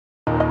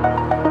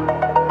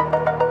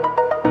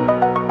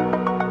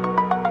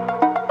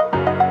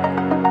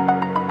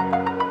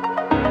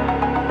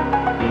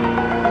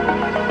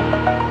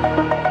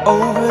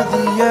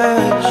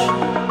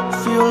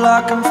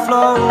like I'm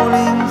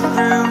floating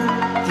through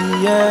the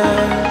air.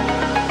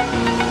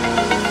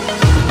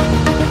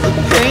 The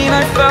pain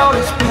I felt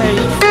is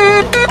paid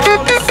for,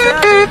 all is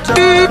said and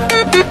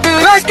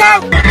done. Let's go!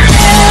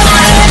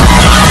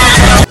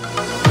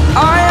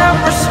 I am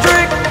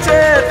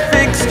restricted,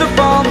 fixed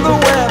upon the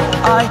web.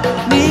 I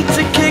need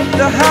to kick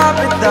the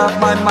habit that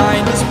my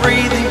mind is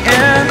breathing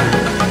in.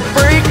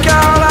 Break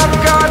out, I've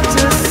got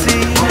to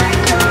see.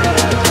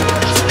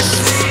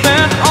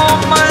 Spent all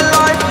my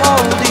life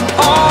holding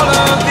all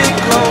of it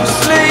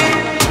closely.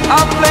 I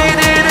played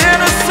it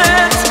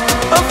innocent,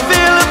 a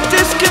feel of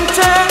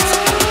discontent.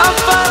 I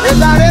finally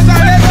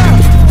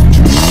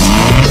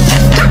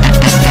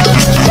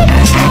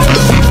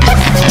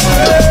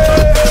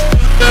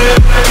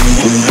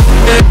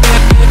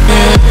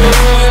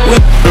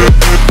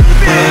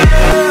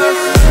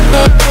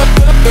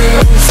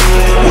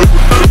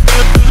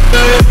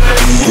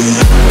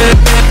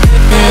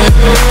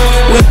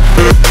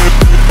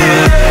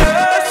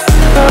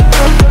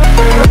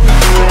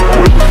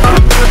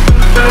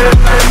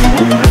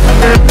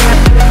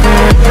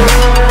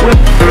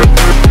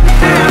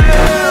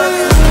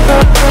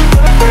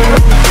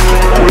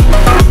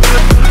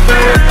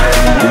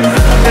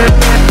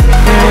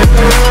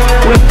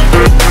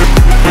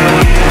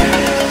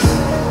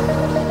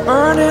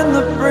burning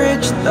the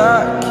bridge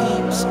that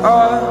keeps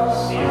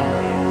us.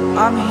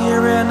 I'm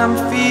here and I'm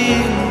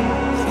feeling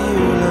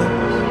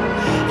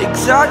fearless.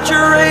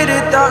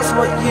 Exaggerated, that's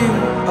what you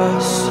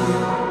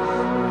assume.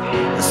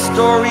 The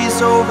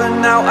story's over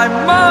now, I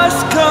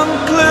must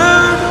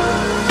conclude.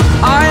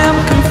 I am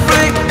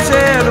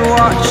conflicted,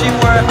 watching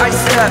where I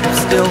step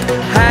still,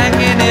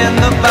 hanging in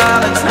the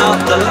balance. Not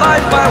the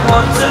life I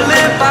want to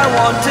live, I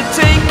want to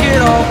take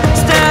it all.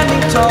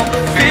 Standing tall,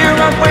 fear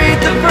I've weighed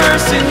the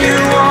person you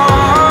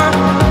are.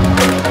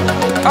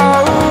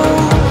 Oh,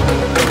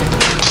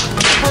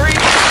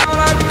 break out,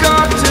 I've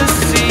got to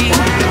see.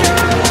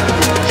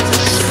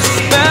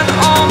 Spent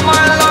all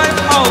my life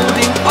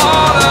holding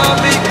all of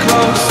it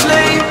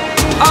closely.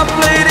 I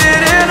played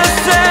it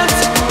innocent,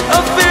 a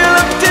feel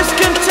of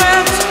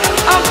discontent.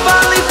 I'm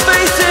finally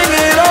facing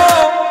it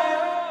all,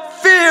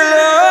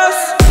 fearless.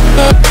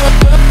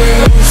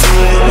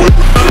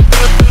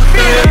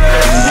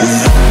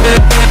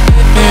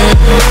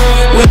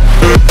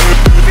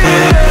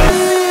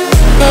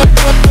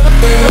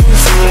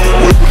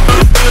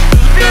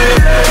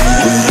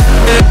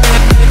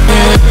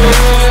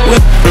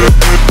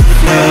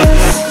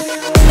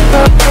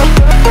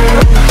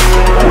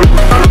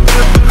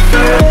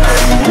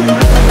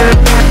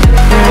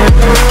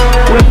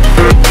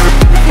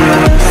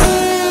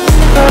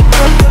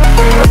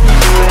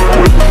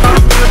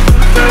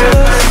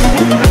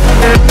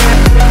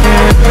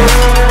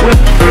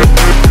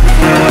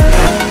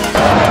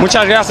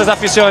 Muchas gracias,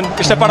 afición.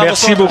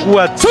 Merci beaucoup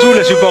à tous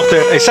les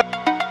supporters. Et ça...